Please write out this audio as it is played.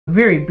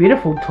Very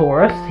beautiful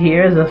Taurus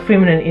here as a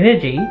feminine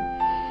energy.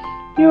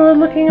 You're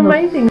looking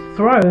amazing.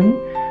 Throne.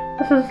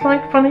 This is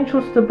like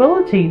financial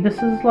stability. This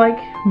is like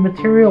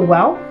material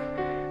wealth.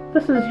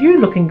 This is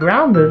you looking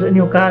grounded in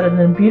your garden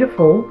and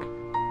beautiful.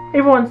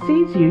 Everyone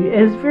sees you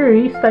as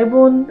very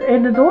stable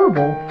and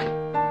adorable.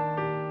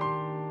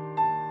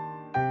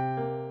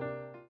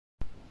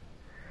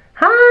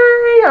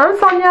 Hi, I'm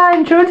Sonia,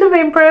 Intuitive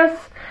Empress.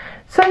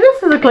 So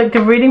this is a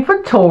collective reading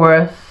for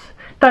Taurus.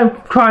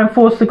 Don't try and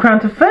force the crown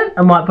to fit.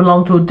 It might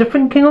belong to a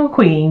different king or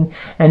queen.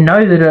 And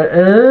know that it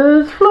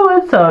is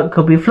fluid, so it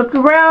could be flipped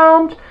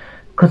around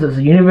because it's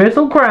a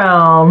universal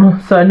crown.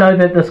 So know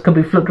that this could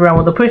be flipped around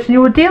with the person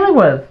you were dealing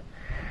with.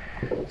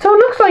 So it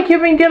looks like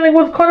you've been dealing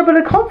with quite a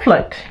bit of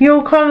conflict.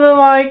 You're kind of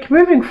like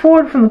moving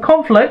forward from the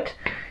conflict.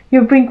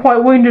 You've been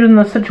quite wounded in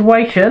the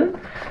situation.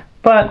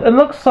 But it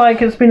looks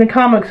like it's been a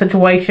karmic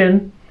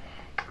situation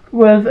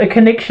with a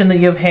connection that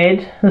you've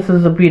had. This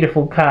is a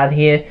beautiful card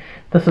here.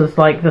 This is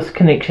like this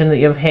connection that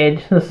you've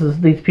had.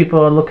 These people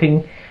are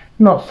looking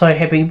not so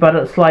happy, but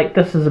it's like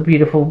this is a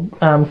beautiful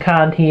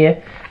card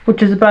here,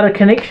 which is about a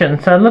connection.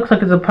 So it looks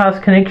like it's a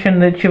past connection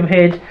that you've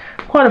had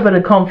quite a bit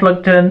of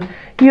conflict in.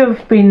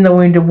 You've been the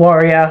wounded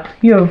warrior.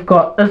 You've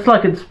got, it's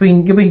like you've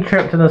been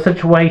trapped in a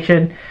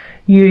situation.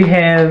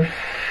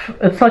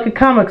 It's like a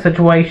karmic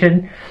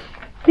situation.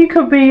 You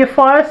could be a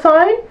fire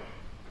sign.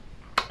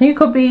 You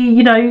could be,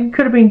 you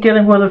could have been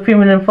dealing with a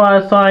feminine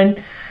fire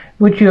sign,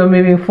 which you are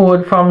moving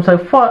forward from. So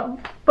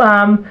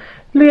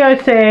Leo,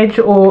 Sag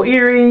or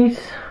Aries.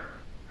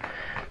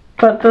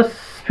 But this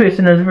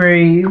person is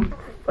very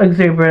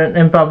exuberant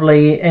and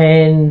bubbly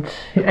and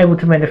able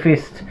to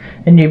manifest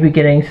a new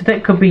beginning. So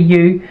that could be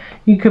you.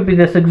 You could be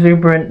this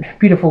exuberant,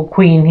 beautiful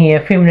queen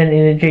here, feminine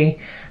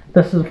energy.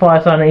 This is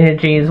fire sign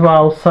energy as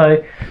well.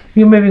 So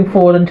you're moving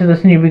forward into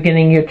this new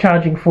beginning. You're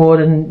charging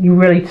forward and you're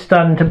really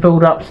starting to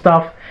build up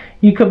stuff.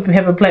 You could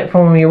have a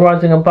platform where you're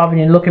rising above and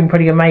you're looking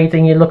pretty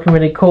amazing. You're looking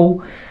really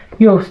cool.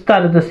 You've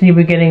started this new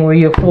beginning where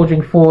you're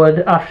forging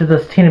forward after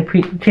this 10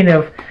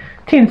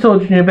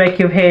 swords in your back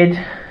you've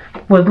had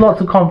with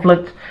lots of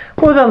conflict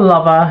with a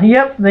lover.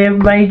 Yep, they've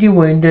made you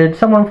wounded.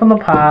 Someone from the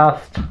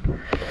past.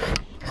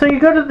 So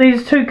you've got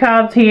these two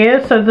cards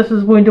here. So this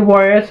is Wounded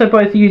Warrior. So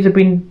both of you have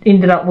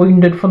ended up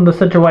wounded from the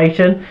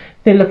situation.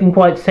 They're looking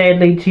quite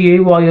sadly to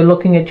you while you're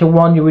looking at your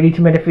wand. You're ready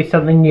to manifest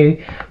something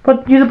new.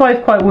 But you're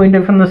both quite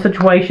wounded from the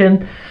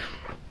situation.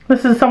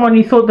 This is someone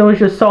you thought that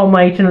was your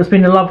soulmate and it's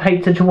been a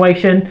love-hate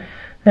situation.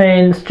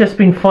 And it's just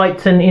been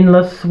fights and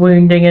endless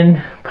wounding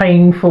and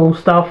painful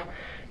stuff.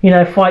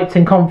 Fights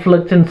and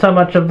conflict and so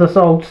much of this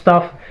old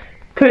stuff.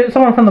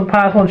 Someone from the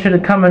past wants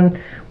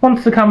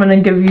to come in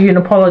and give you an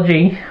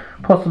apology.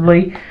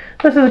 Possibly.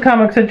 This is a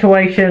karmic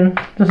situation.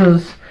 This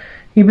is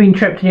you've been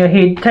trapped in your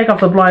head. Take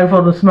off the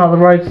blindfold and smell the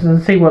roses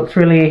and see what's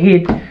really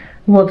ahead.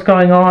 What's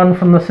going on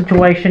from the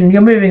situation.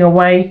 You're moving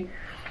away.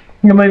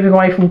 You're moving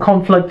away from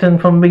conflict and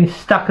from being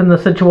stuck in the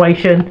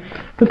situation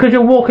because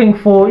you're walking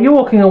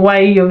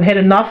away. You've had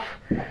enough.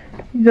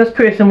 This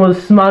person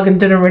was smug and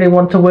didn't really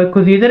want to work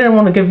with you. They didn't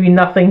want to give you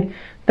nothing.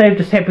 They're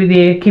just happy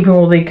there, keeping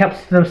all their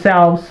cups to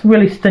themselves.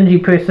 Really stingy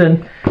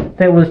person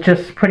that was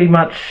just pretty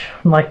much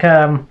like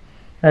a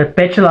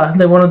bachelor.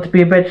 They wanted to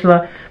be a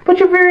bachelor. But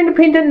you're very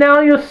independent now.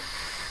 You're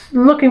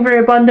looking very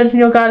abundant in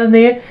your garden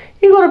there.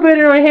 You got a bird in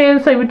your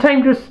hand, so you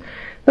tamed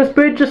this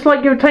bird just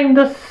like you've tamed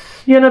this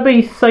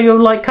beast. So you're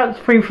like cut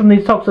free from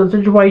these toxic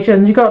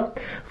situations. You got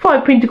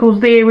 5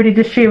 pentacles there ready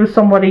to share with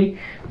somebody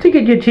to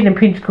get your 10 of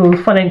pentacles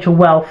financial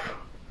wealth.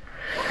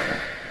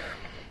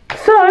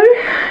 So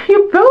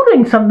you're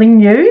building something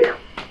new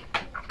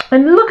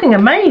and looking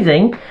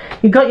amazing.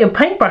 You got your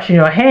paintbrush in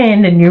your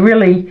hand and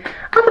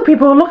other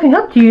people are looking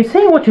up to you,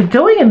 seeing what you're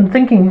doing and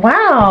thinking,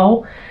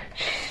 wow,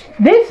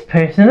 this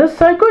person is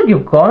so good.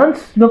 You've gone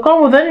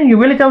within and you've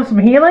really done some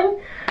healing.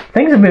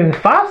 Things are moving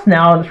fast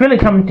now and it's really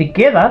coming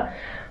together.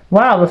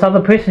 Wow, this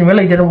other person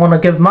really didn't want to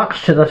give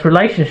much to this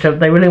relationship.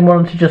 They really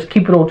wanted to just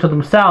keep it all to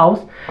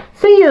themselves.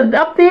 See, you're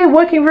up there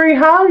working very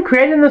hard,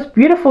 creating this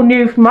beautiful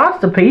new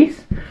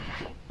masterpiece.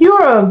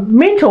 You're a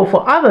mentor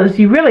for others.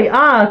 You really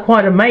are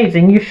quite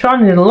amazing. You're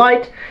shining the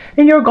light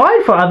and you're a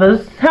guide for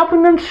others,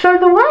 helping them show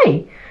the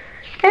way.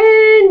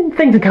 And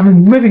things are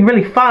moving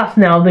really fast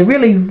now.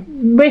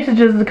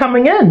 Messages are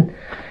coming in.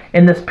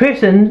 And this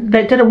person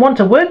that didn't want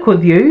to work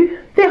with you,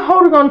 they're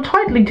holding on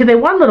tightly to their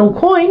one little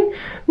coin,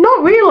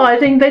 not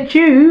realizing that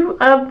you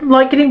are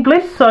like getting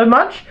blessed so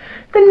much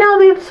that now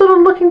they're sort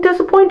of looking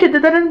disappointed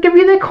that they didn't give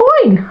you their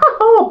coin.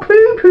 Oh,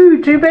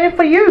 poo-poo, too bad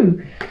for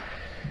you.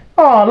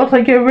 Oh, looks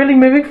like you're really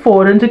moving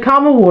forward into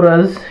calmer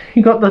waters.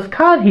 You got this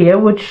card here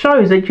which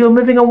shows that you're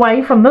moving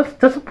away from this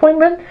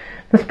disappointment,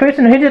 this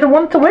person who didn't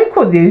want to work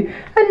with you,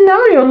 and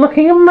now you're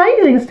looking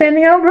amazing,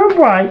 standing out real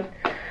bright.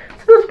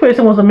 So this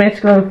person was a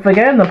masculine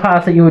figure in the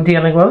past that you were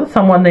dealing with,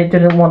 someone that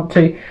didn't want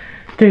to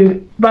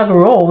do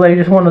bugger all. They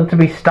just wanted to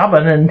be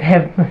stubborn and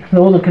have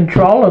all the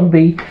control and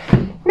be.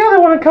 Now they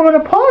want to come and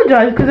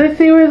apologize because they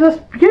see you as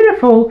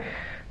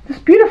this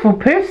beautiful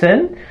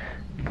person.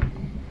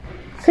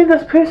 See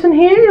this person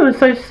here who is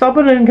so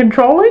stubborn and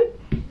controlling?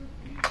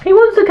 He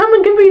wants to come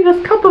and give you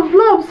this cup of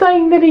love,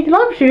 saying that he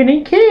loves you and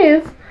he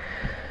cares.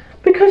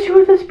 Because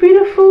you're this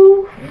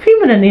beautiful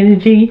feminine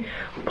energy,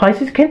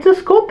 Pisces, Cancer,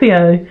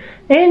 Scorpio.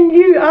 And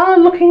you are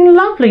looking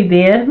lovely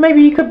there.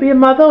 Maybe you could be a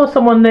mother or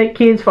someone that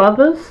cares for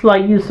others.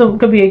 Like you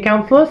could be a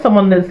counsellor,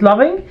 someone that's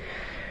loving.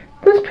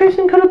 This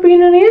person could have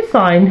been an air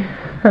sign.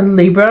 A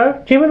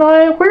Libra,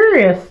 Gemini,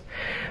 Aquarius.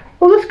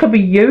 Well, this could be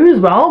you as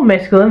well,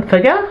 masculine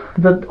figure.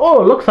 It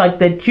looks like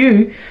that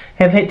you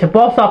have had to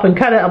boss up and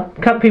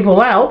cut people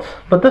out.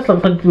 But this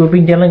looks like we've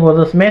been dealing with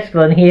this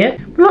masculine here.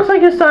 It looks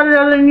like you started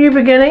out a new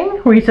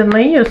beginning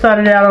recently. You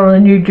started out on a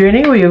new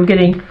journey where you're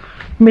getting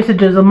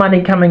messages of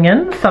money coming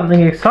in. Something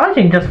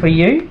exciting just for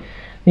you.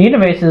 The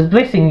universe is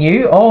blessing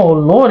you. Oh,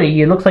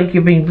 lordy, it looks like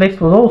you've been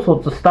blessed with all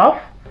sorts of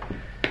stuff.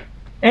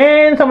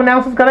 And someone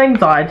else has got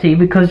anxiety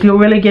because you're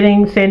really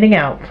standing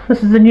out.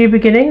 This is a new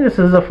beginning. This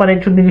is a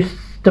financial new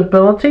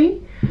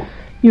stability.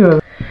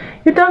 You've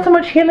done so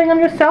much healing on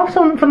yourself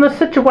from the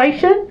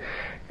situation.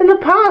 In the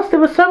past, there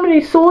were so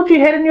many swords you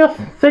had in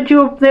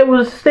that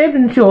was stabbed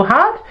into your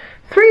heart.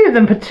 3 of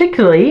them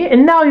particularly,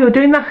 and now you're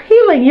doing the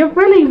healing. You've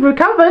really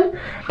recovered,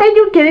 and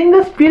you're getting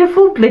this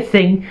beautiful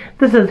blessing.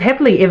 This is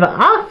happily ever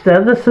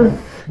after. This is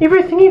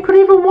everything you could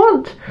ever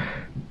want.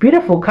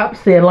 Beautiful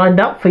cups there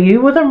lined up for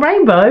you with a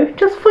rainbow,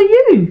 just for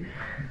you.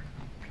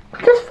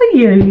 Just for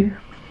you.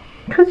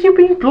 Because you've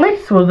been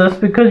blessed with this,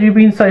 because you've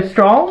been so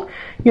strong.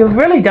 You've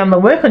really done the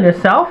work on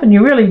yourself, and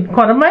you're really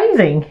quite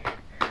amazing.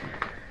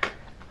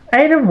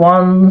 8 of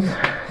Wands.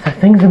 So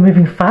things are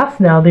moving fast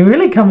now. They're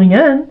really coming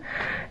in.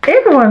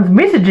 Everyone's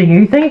messaging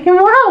you thinking,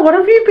 wow, what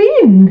have you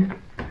been?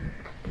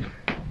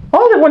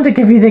 Oh, they want to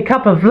give you their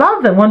cup of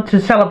love. They want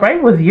to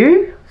celebrate with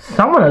you.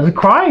 Someone is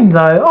crying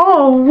though.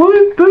 Oh,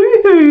 woo,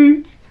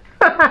 boo-hoo.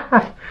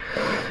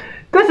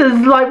 This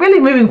is like really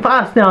moving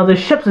fast now. The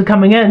ships are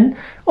coming in.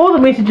 All the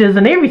messages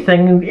and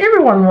everything.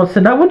 Everyone wants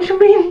to know what you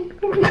mean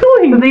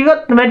doing. You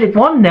got the magic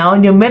wand now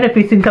and you're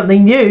manifesting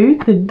something new.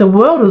 The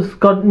world has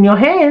got in your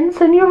hands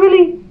and you're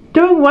really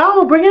doing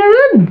well bringing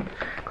it in.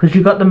 Because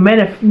you got the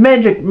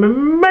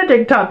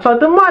magic touch, like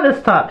the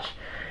Midas touch.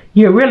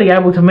 You're really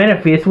able to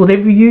manifest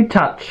whatever you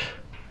touch.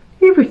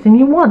 Everything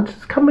you want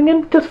is coming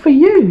in just for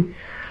you.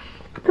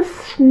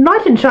 This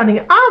knight in shining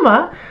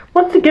armour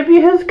wants to give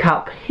you his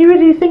cup. He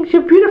really thinks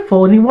you're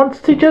beautiful and he wants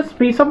to just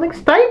be something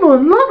stable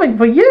and loving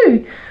for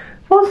you.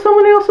 While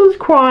someone else is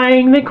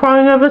crying, they're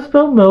crying over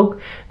spilt milk.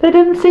 They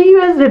didn't see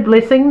you as their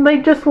blessing. They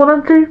just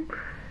wanted to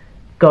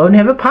go and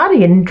have a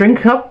party and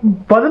drink up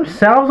by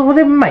themselves or with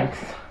their mates.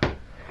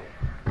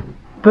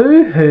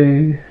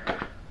 Boo-hoo.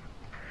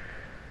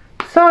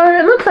 So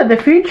it looks like the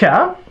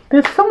future,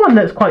 there's someone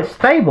that's quite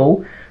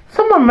stable.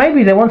 Someone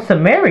maybe that wants to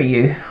marry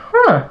you.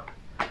 Huh.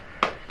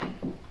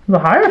 The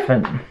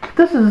Hierophant.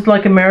 This is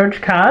like a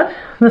marriage card.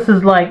 This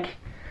is like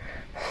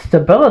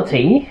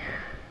stability.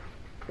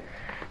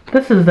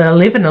 This is the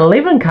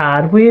 1111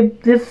 card where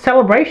there's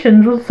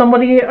celebrations with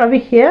somebody over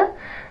here.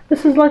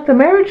 This is like the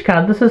marriage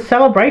card. This is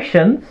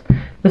celebrations.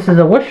 This is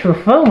a wish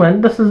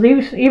fulfillment. This is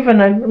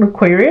even an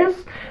Aquarius.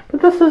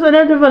 But this is a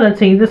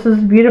divinity. This is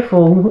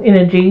beautiful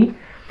energy.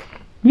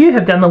 You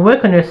have done the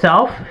work on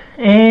yourself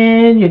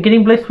and you're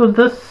getting blessed with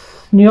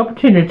this new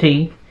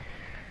opportunity.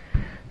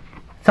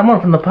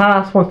 Someone from the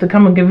past wants to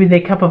come and give you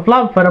their cup of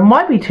love, but it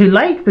might be too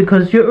late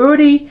because you're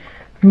already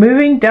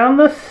moving down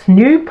this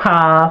new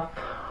path.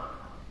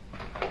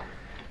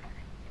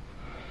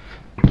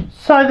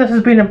 So this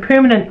has been a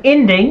permanent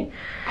ending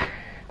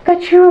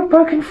that you have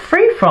broken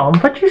free from,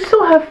 but you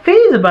still have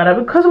fears about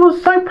it because it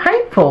was so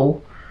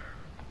painful.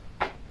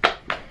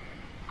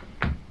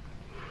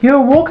 You're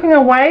walking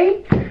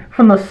away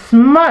from the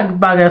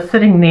smug bugger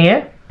sitting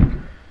there.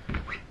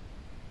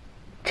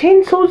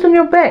 10 swords on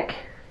your back.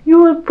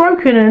 You were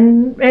broken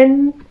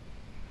and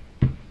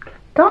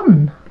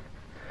done.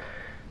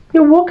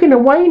 You're walking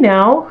away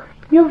now.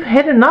 You've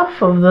had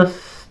enough of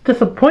this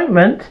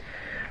disappointment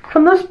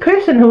from this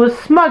person who was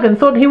smug and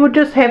thought he would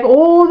just have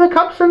all the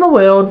cups in the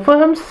world for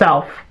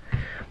himself.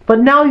 But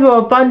now you're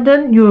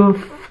abundant.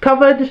 You've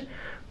covered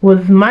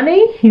with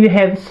money. You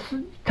have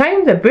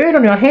tamed a bird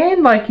on your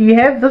hand, like you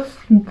have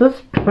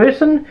this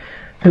person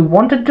who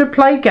wanted to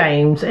play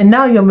games, and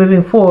now you're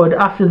moving forward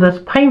after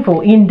this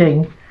painful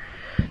ending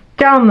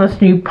down this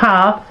new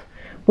path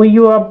where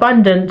you are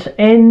abundant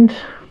and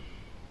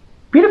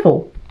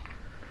beautiful.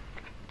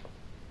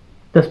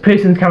 This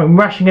person's coming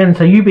rushing in,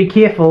 so you be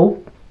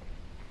careful.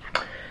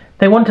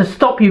 They want to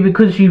stop you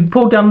because you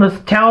pulled down this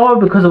tower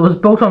because it was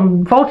built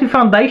on faulty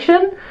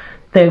foundation.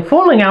 They're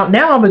falling out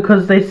now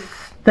because they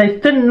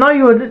didn't know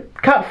you would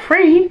cut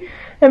free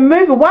and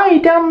move away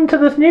down to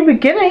this new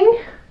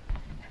beginning.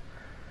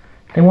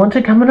 They want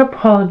to come and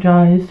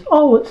apologize.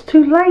 Oh, it's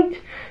too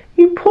late.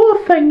 You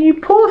poor thing, you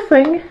poor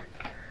thing.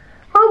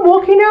 I'm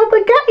walking out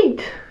the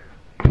gate.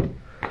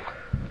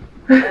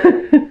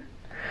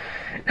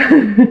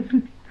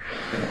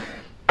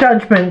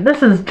 Judgment.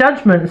 This is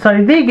judgment.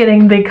 So they're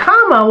getting their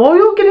karma while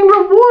you're getting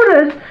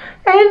rewarded.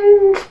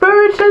 And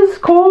Spirit is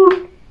called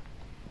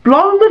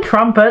blown the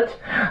trumpet.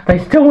 They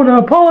still want to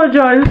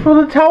apologise for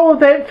the tower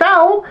that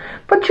fell,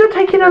 but you're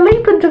taking a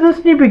leap into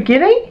this new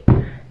beginning,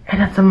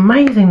 and it's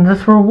amazing,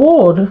 this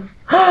reward.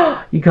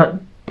 You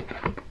got,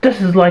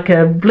 this is like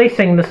a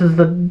blessing. This is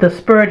the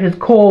spirit is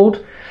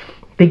called.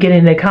 They're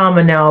getting their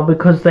karma now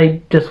because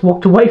they just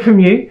walked away from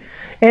you,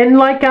 and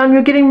like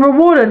you're getting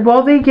rewarded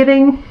while they're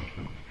getting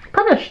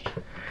punished.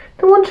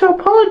 They want to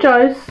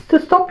apologise to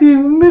stop you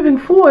moving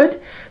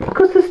forward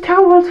because this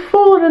tower has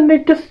fallen and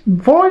they're just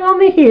falling on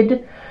their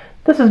head.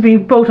 This has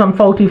been built on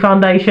faulty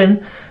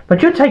foundation,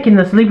 but you're taking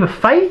this leap of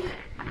faith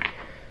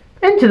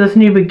into this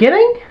new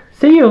beginning.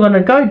 So you're going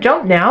to go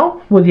jump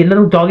now with your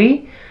little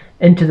doggy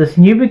into this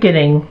new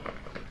beginning,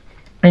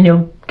 and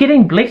you're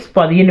getting blessed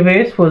by the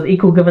universe with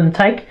equal give and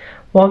take,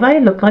 while they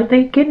look like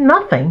they get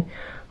nothing.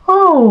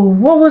 Oh,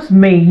 what was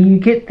me? You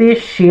get their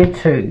share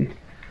too.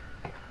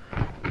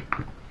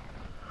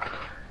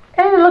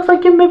 And it looks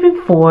like you're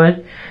moving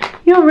forward.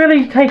 You're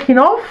really taking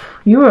off.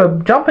 You are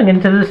jumping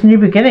into this new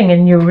beginning,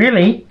 and you're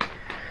really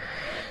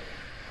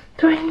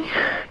doing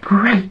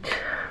great.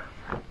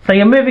 So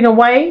you're moving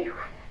away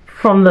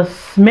from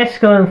this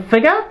masculine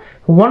figure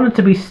who wanted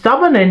to be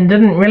stubborn and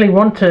didn't really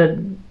want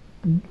to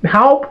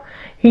help.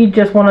 He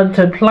just wanted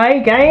to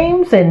play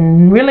games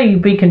and really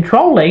be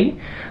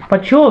controlling.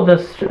 But you're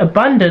this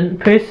abundant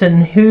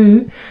person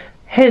who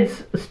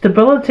has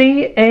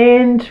stability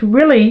and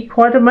really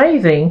quite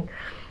amazing.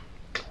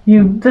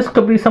 This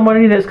could be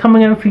somebody that's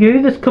coming in for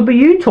you. This could be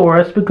you,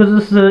 Taurus, because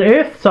this is an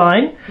earth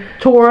sign.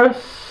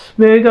 Taurus,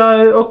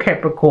 Virgo or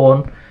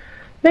Capricorn.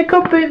 There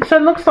could be, so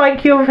it looks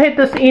like you've had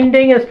this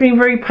ending. It's been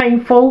very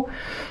painful,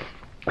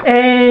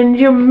 and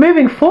you're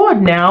moving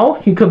forward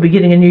now. You could be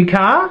getting a new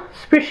car,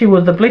 especially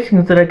with the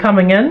blessings that are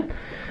coming in,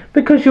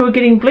 because you're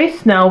getting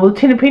blessed now with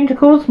 10 of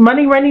Pentacles,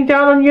 money raining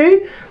down on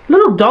you,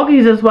 little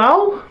doggies as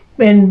well,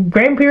 and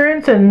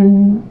grandparents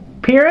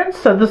and parents.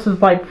 So this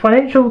is like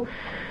financial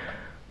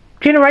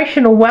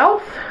generational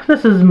wealth.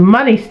 This is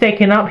money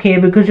stacking up here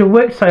because you've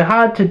worked so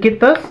hard to get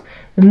this.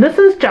 And this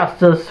is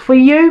justice for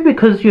you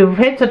because you've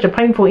had such a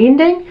painful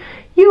ending.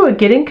 You are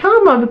getting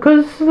karma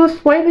because of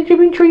this way that you've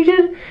been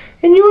treated,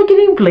 and you are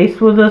getting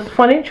blessed with this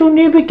financial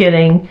new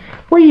beginning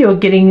where you're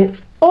getting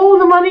all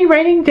the money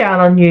raining down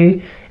on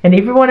you, and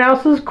everyone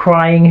else is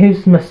crying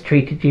who's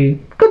mistreated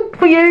you. Good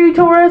for you,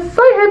 Taurus.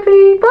 So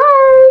happy.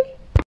 Bye.